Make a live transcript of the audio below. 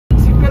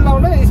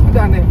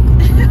Speed आने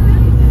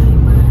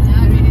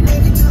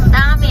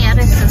दामी यार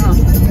यस्तो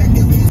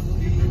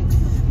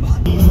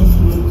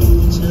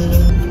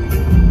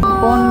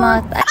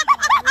बोर्नमथ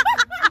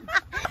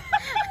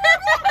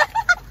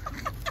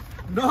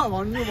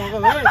भन्नु भएको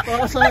भए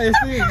तरसँग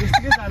यस्तै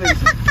यस्तै जाने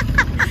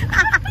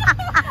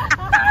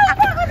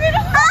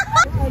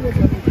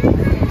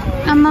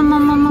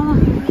आमामामामा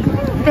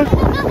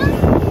दर्शन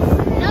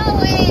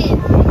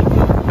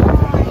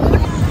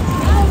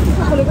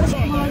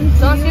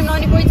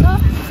ननी कोही छ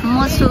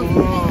म छु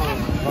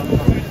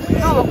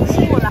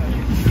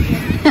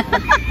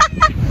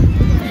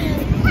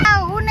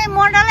उनी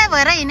मोडलै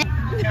भएर हिँडे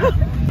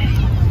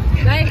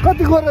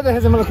कति गरेर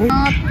देखेछ मलाई खोइ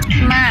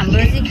मा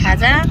हाम्रो चाहिँ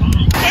खाजा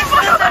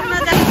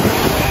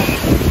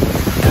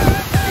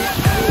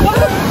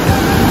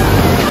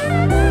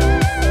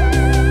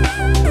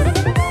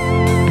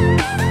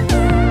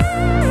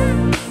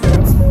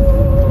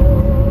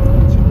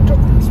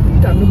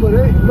स्पिड हान्नु पर्यो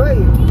है भाइ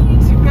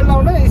सिग्नल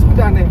लाउन स्पिड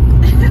हाने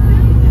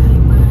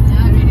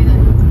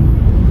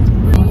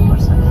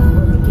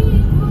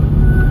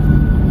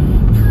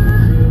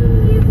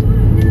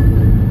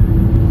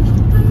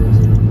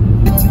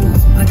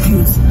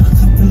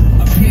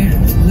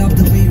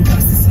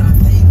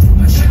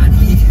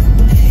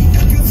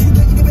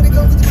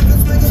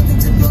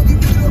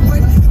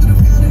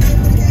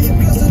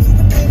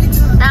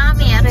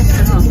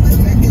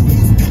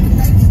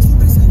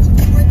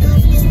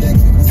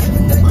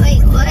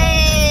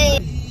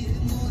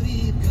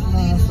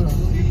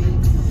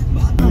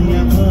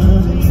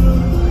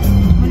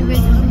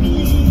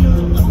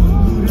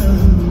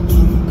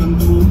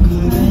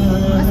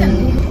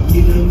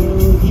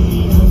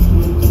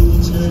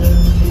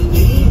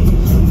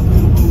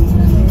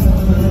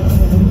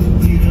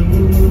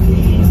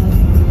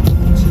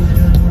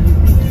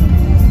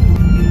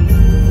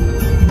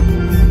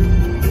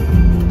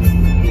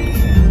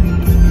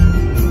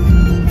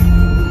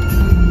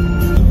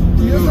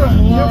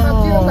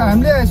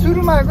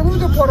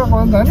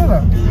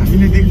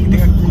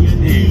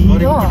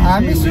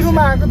हामी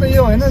सुरुमा आएको त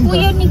यो होइन नि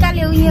उयो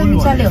निकाल्यो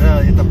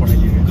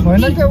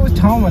होइन क्या उस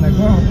ठाउँ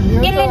भनेको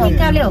यसले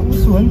निकाल्यो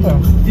उस हो नि त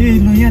ए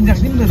ल यहाँ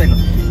राख्दिउँ न त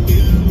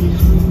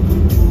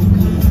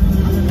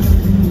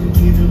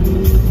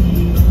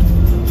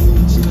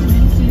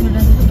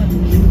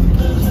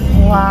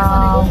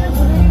wow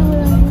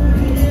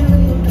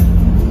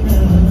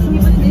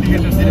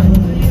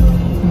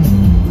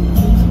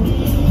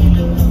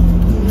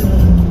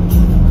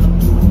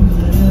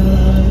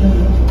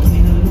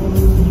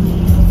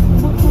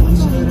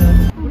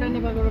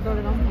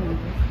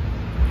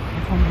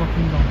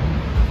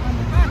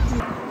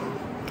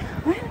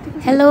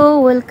hello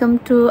welcome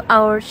to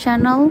our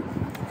channel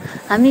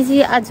हामी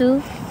चाहिँ आज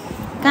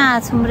कहाँ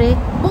छौँ रे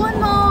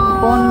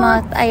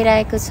बोर्नमथ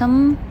आइरहेको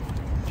छौँ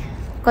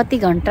कति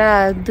घन्टा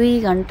 2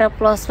 घन्टा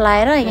प्लस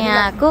लाएर यहाँ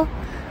आएको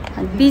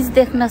बीच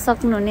देख्न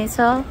सक्नुहुनेछ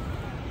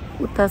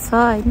उता छ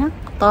हैन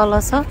तल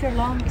छ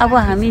अब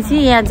हामी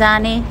चाहिँ यहाँ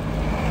जाने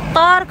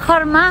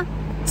तर्खरमा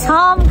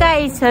छौँ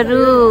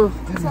गाइसहरु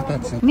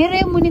मेरो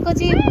यो मुनिको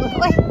चाहिँ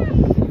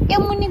यो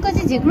मुनिको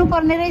चाहिँ झिक्नु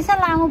पर्ने रहेछ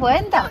लामो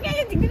भयो नि त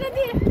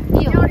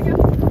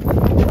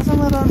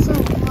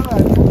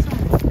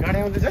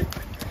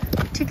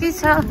ठिकै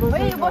छ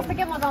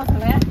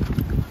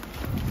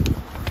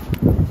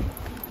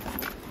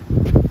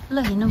ल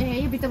हिँड्नु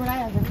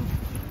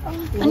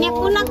अनि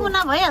कुना कुना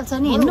भइहाल्छ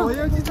नि हिँड्नु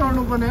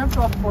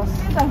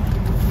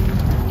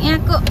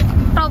यहाँको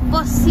टप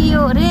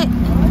बसियो अरे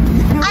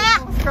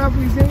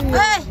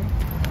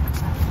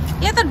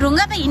यो त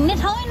ढुङ्गा त हिँड्ने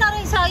ठाउँै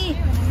नरहेछ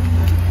है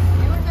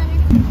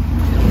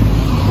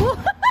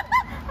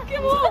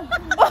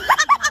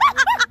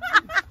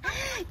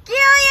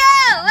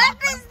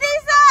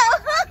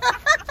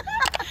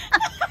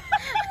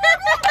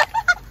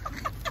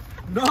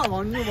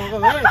भन्नु भएको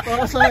भए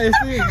तरसँग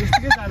यस्तै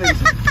यस्तै जाने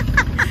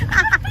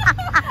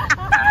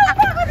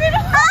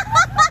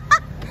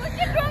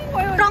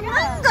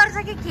गर्छ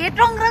कि के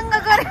टङ्रङ्ग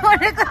गरे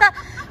भनेको त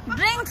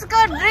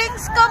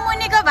ड्रिङ्क्सको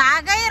मुनिको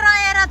भागै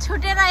रहेर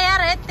छुटेर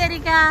यार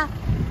हेत्तेरिका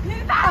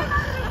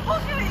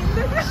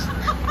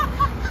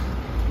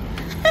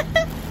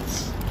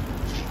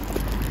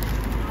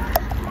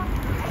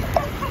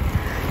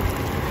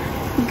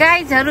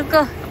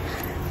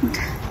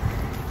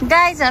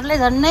गाइजहरूले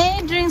झन्नै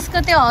ड्रिङ्क्सको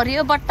त्यो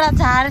हरियो बट्टा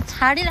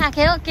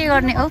छाडिराख्यो हो के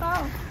गर्ने हो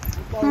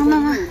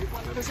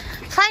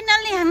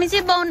फाइनल्ली हामी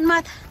चाहिँ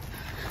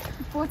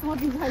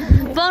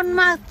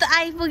बोर्नमथ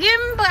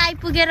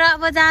आइपुगेर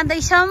अब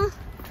जाँदैछौँ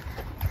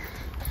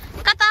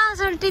कता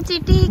सोल्टी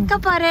चिटिक्क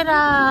परेर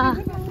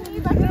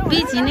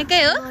बीच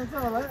हिँडेकै हो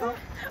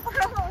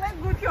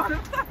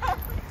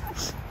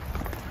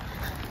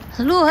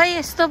लु है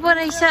यस्तो पो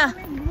रहेछ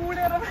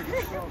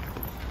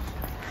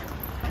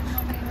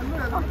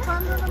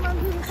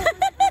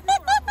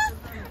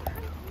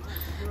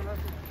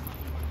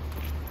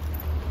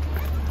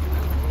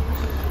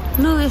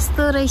लु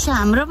यस्तो रहेछ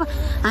हाम्रो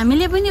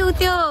हामीले पनि उ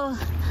त्यो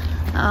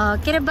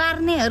के अरे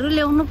बार्नेहरू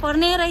ल्याउनु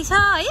पर्ने रहेछ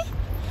है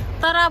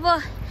तर अब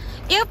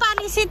यो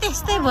पालि चाहिँ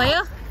त्यस्तै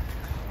भयो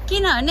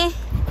किनभने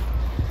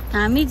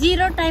हामी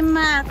 0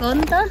 टाइममा आएको हो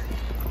नि त।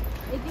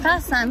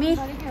 फर्स्ट हामी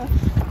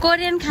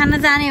कोरियन खाना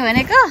जाने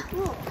भनेको,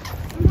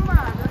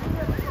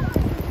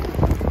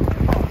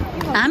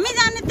 हामी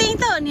जाने त्यही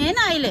त हो नि होइन।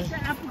 अहिले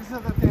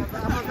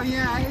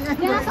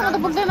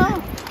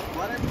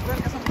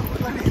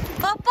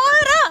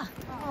पर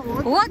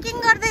वकिङ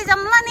गर्दै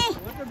जाऊँ ल नि।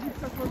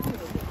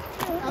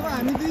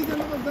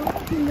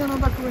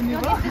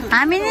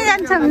 हामी नै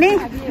जान्छौँ नि।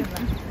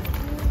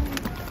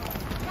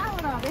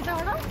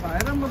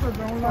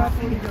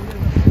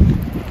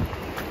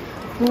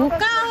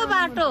 कहाँ हो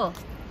बाटो?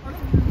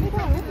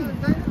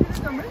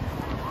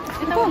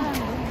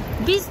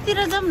 बिचतिर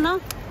जाऊँ न।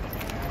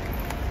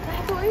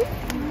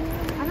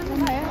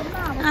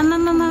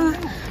 आमामामा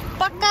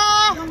पक्का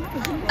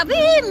अबे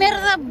मेरो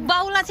त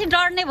बाउला चाहिँ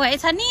डर्ने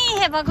भएछ नि।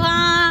 हे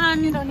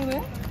भगवान्,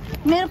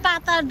 मेरो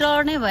पाता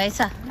डर्ने भएछ।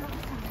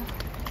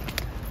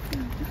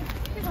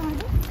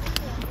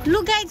 लु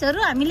गाइजहरू,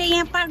 हामीले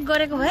यहाँ पार्क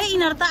गरेको भए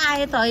यिनीहरू त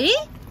आए त है।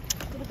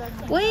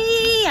 ओइ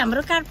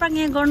हाम्रो कार पार्क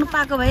यहाँ गर्नु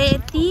पाएको भए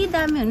यति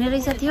दामी हुने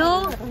रहेछ थियो।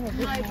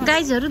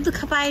 गाइजहरू दुःख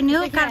पायो नि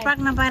हो, कार पार्क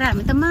नपाएर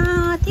हामी त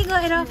माथि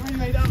गएर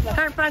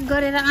कार पार्क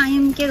गरेर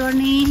आयौँ। के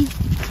गर्ने,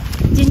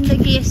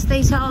 जिन्दगी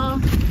यस्तै छ।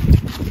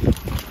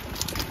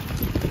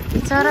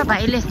 बिचरा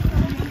भाइले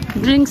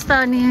ड्रिङ्क्स त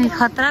अनि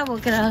खतरा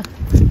बोकेर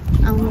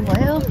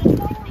आउनुभयो।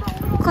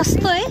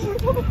 कस्तो है।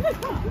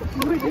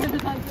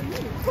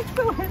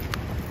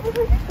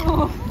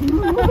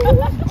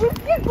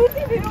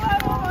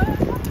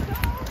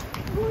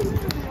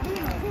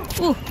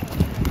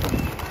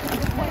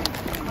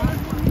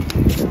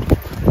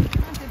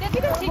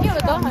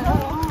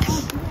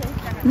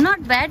 Not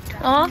bad.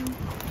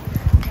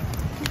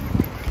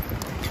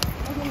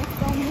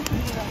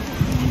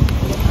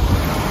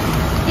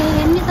 ए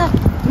नि त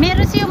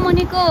मेरो चाहिँ यो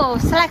मुनिको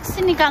स्ल्याक्स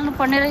चाहिँ निकाल्नु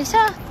पर्ने रहेछ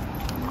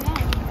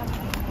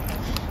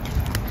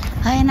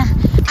होइन।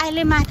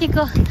 अहिले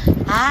माथिको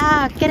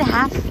के अरे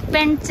हाफ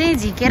प्यान्ट चाहिँ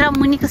झिकेर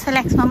मुनिको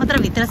स्ल्याक्समा मात्र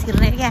भित्र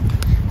छिर्ने क्या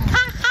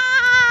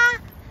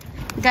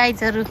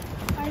गाइजहरू।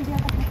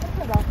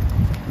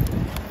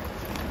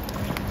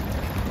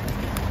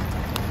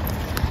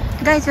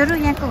 गाइजहरू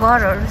यहाँको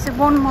घरहरू चाहिँ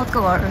बोर्नमाउथको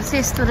घरहरू चाहिँ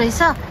यस्तो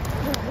रहेछ।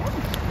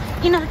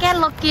 यिनीहरू क्या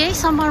लक्की है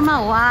समरमा।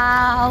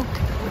 वाउ,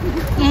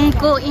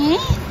 यहीँको यहीँ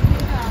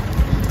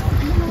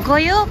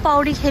गयो,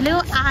 पौडी खेल्यो,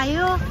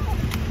 आयो,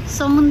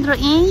 समुद्र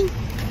यहीँ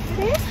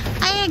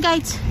आए।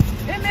 गाइज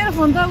मेरो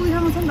फोन त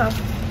उयोसँग छ नि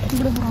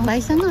त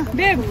भाइसँग।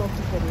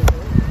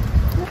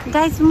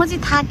 गाइज म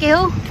चाहिँ थाकेँ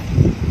हौ।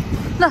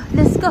 ल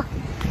लेट्स गो।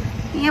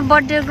 यहाँ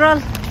बर्थडे गर्ल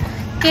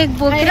केक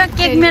बोकेर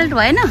केक मेल्ट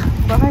भएन।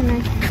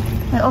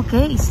 ओके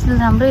स्टिल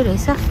राम्रै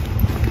रहेछ।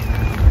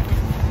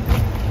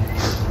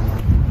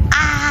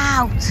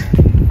 आउट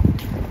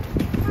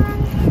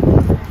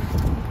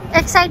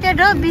एक्साइटेड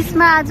हो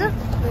बिचमा आज।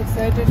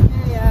 एक्साइटेड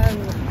यार,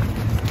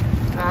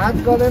 हात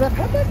गलेर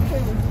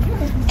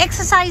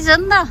एक्सर्साइज हो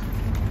नि त।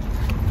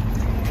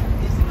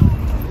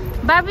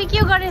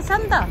 बार्बिक्यू गरेछ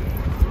नि त।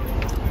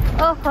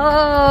 ओहो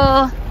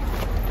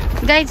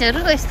गाइजहरू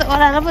यस्तो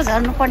ओह्रालो पो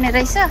झर्नु पर्ने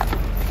रहेछ।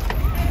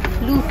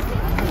 लु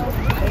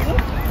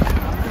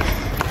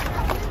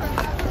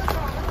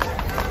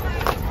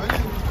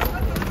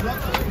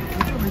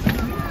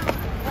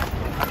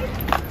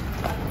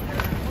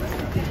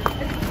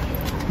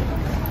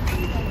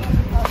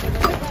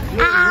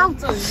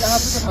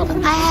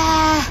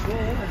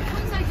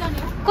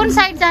कुन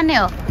साइड जाने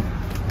हो?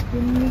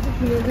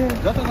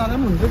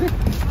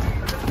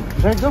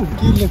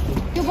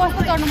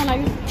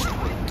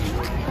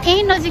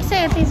 यही नजिक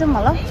चाहिँ यति जाउँ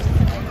होला।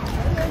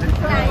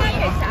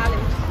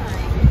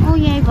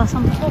 यहीँ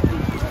बसौँ।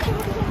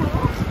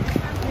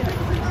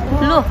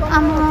 लो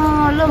आमा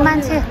लो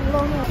मान्छे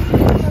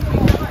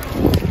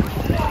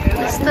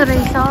यस्तो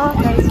रहेछ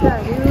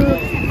गाइजहरू।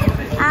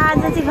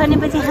 आज चाहिँ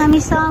भनेपछि हामी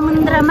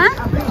समुद्रमा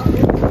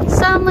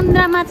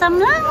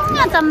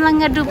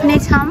चम्लङ्गा डुब्ने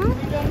छौँ।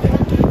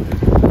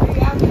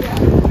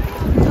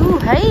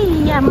 है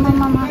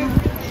आम्मामा।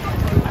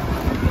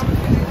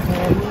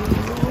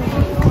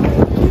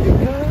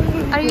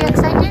 Are you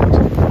excited?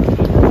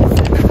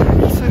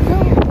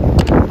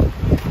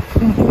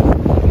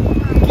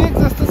 केक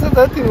जस्तो छ त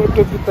तिम्रो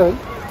टोपी त।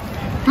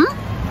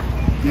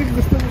 केक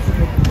जस्तो छ।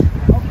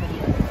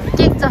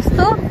 केक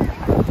जस्तो?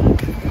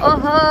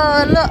 ओहो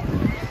ल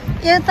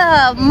यो त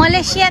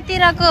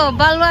मलेसियातिरको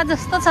बालुवा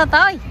जस्तो छ त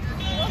है।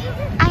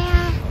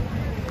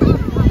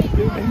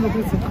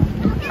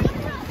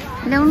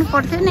 ल्याउनु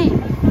पर्थ्यो नि।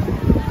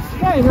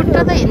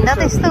 खुट्टा त हिँड्दा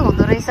त यस्तो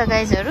हुँदो रहेछ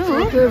गाइजहरू।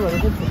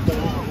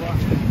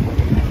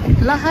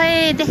 ल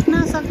है देख्न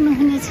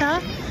सक्नुहुनेछ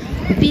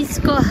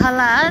बिचको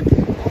हालत।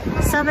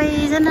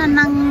 सबैजना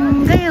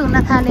नङ्गै हुन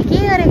थाले। के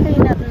गरेको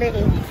यिनीहरूले?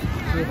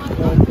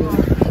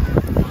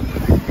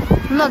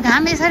 ल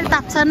घाम यसरी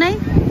ताप्छ नै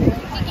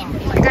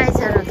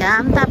गाइजहरू।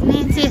 घाम ताप्ने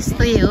चाहिँ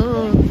यस्तै हो।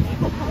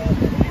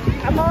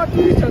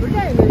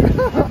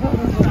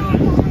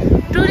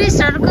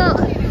 टुरिस्टहरूको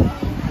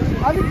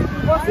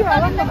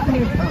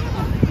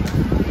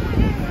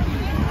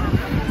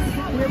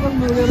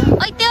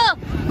त्यो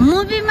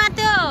मुभीमा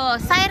त्यो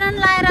साइरन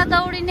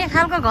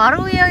खालको घर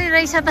उयो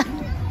रहेछ त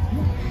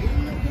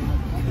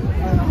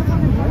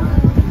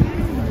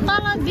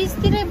तल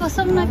बिचतिरै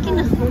बसौँ न किन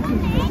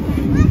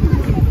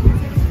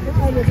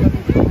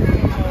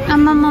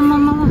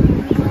आमामामामा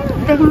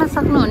देख्न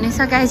सक्नुहुनेछ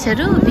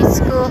गाइसहरू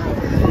बिचको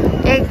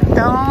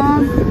एकदम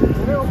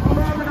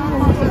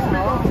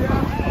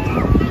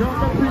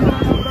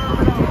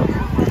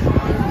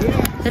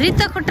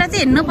रित्तो खुट्टा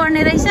चाहिँ हिँड्नु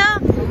पर्ने रहेछ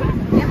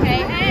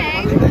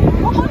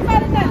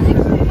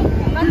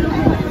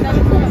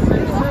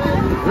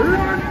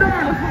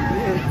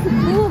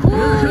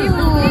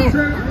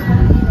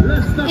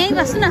यही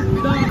बस्नु न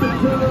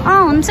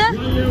हुन्छ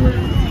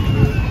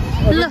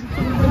ल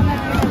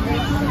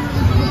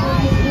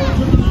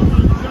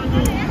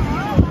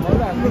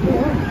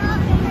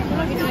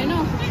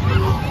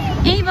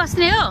यही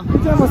बस्ने हो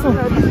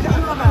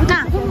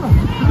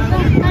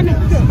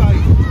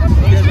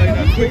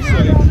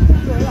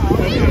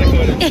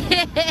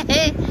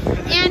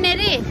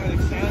यहाँनिर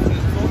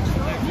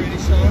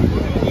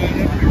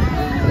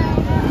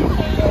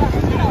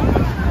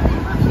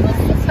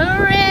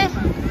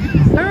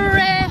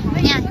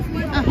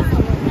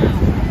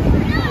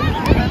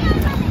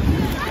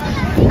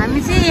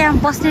हामी चाहिँ यहाँ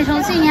बस्ने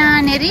ठाउँ चाहिँ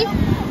यहाँनिर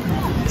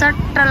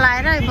चट्ट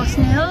लाएर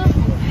बस्ने हो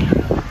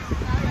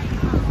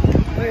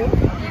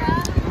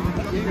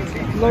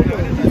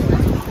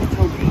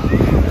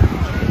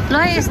ल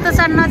यस्तो छ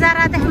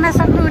नजारा देख्न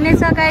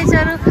सक्नुहुनेछ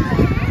गाइजहरू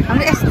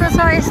हाम्रो यस्तो छ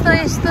यस्तो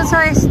यस्तो छ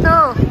यस्तो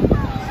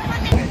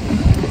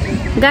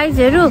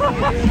गाइजहरू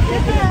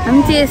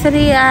हामी चाहिँ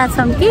यसरी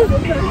आएछौँ कि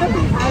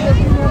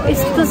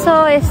यस्तो छ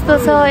यस्तो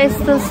छ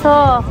यस्तो छ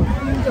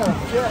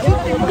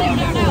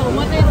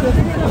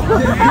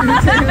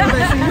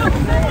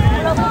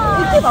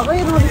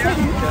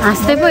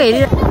हाँस्दै पो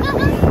हेरि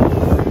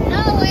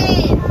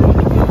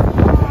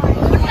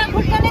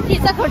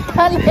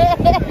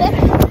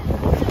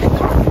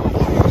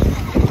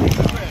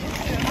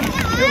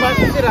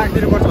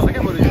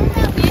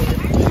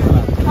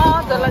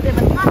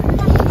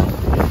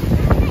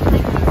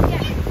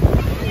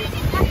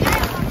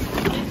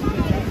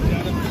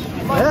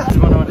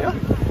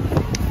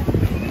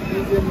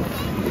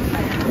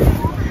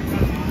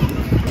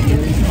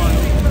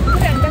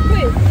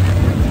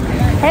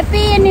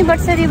ह्याप्पी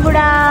एनिभर्सरी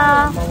बुढा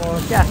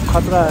क्या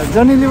खतरा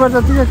जनिलीबाट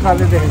जतिकै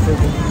खाले देखेछ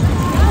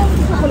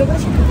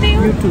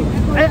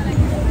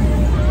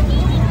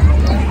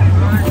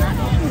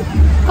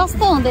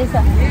कस्तो हुँदैछ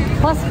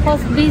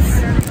फर्स्ट बिस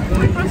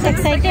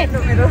एक्साइटेड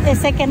ए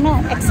सेकेन्ड हो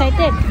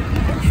एक्साइटेड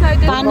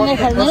पानीले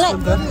खेल्नेलाई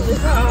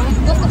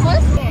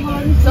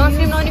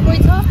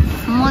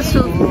म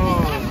छु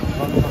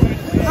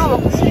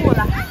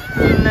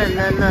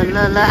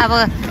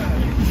ल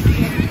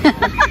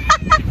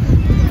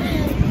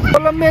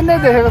अब मेनै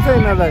देखेको छ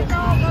यिनीहरूलाई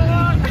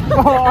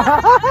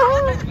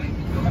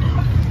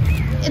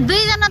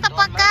दुईजना त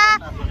पक्का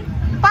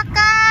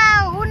पक्का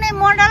उनी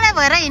मोडलै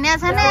भएर हिँडेको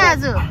छ नि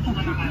आज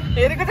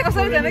हेरेको चाहिँ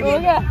कसरी जाने कि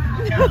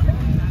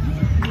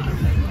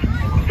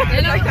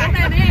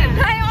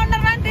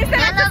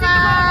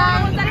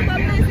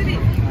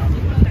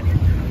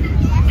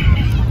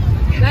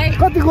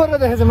कति गोरो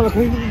देखेछ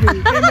मलाई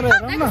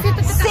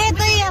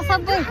सेतै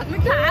सबै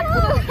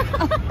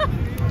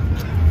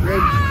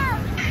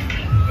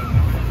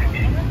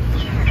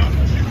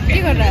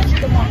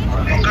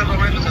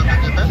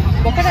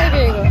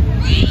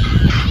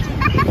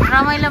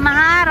रमाइलो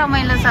महा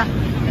रमाइलो छ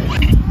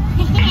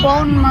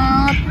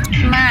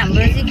बोर्नमथमा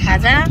हाम्रो चाहिँ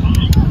खाजा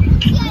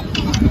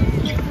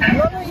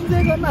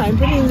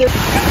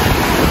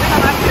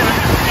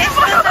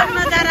यस्तो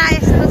नजारा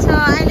यस्तो छ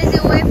अहिले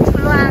चाहिँ वेभ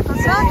ठुलो आएको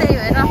छ त्यही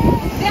भएर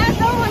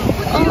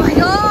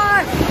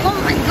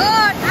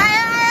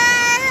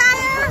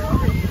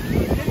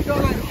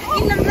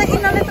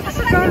यिनीहरूले त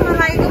कस्तो डर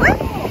नलागेको है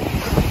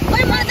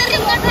मलाई त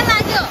रिङ्गट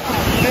लाग्यो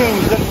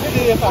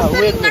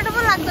रिङ्गट पो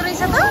लाग्दो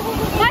रहेछ त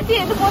माथि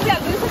हेर्नु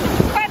पसिहाल्दो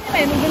पानीमा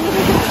हेर्नु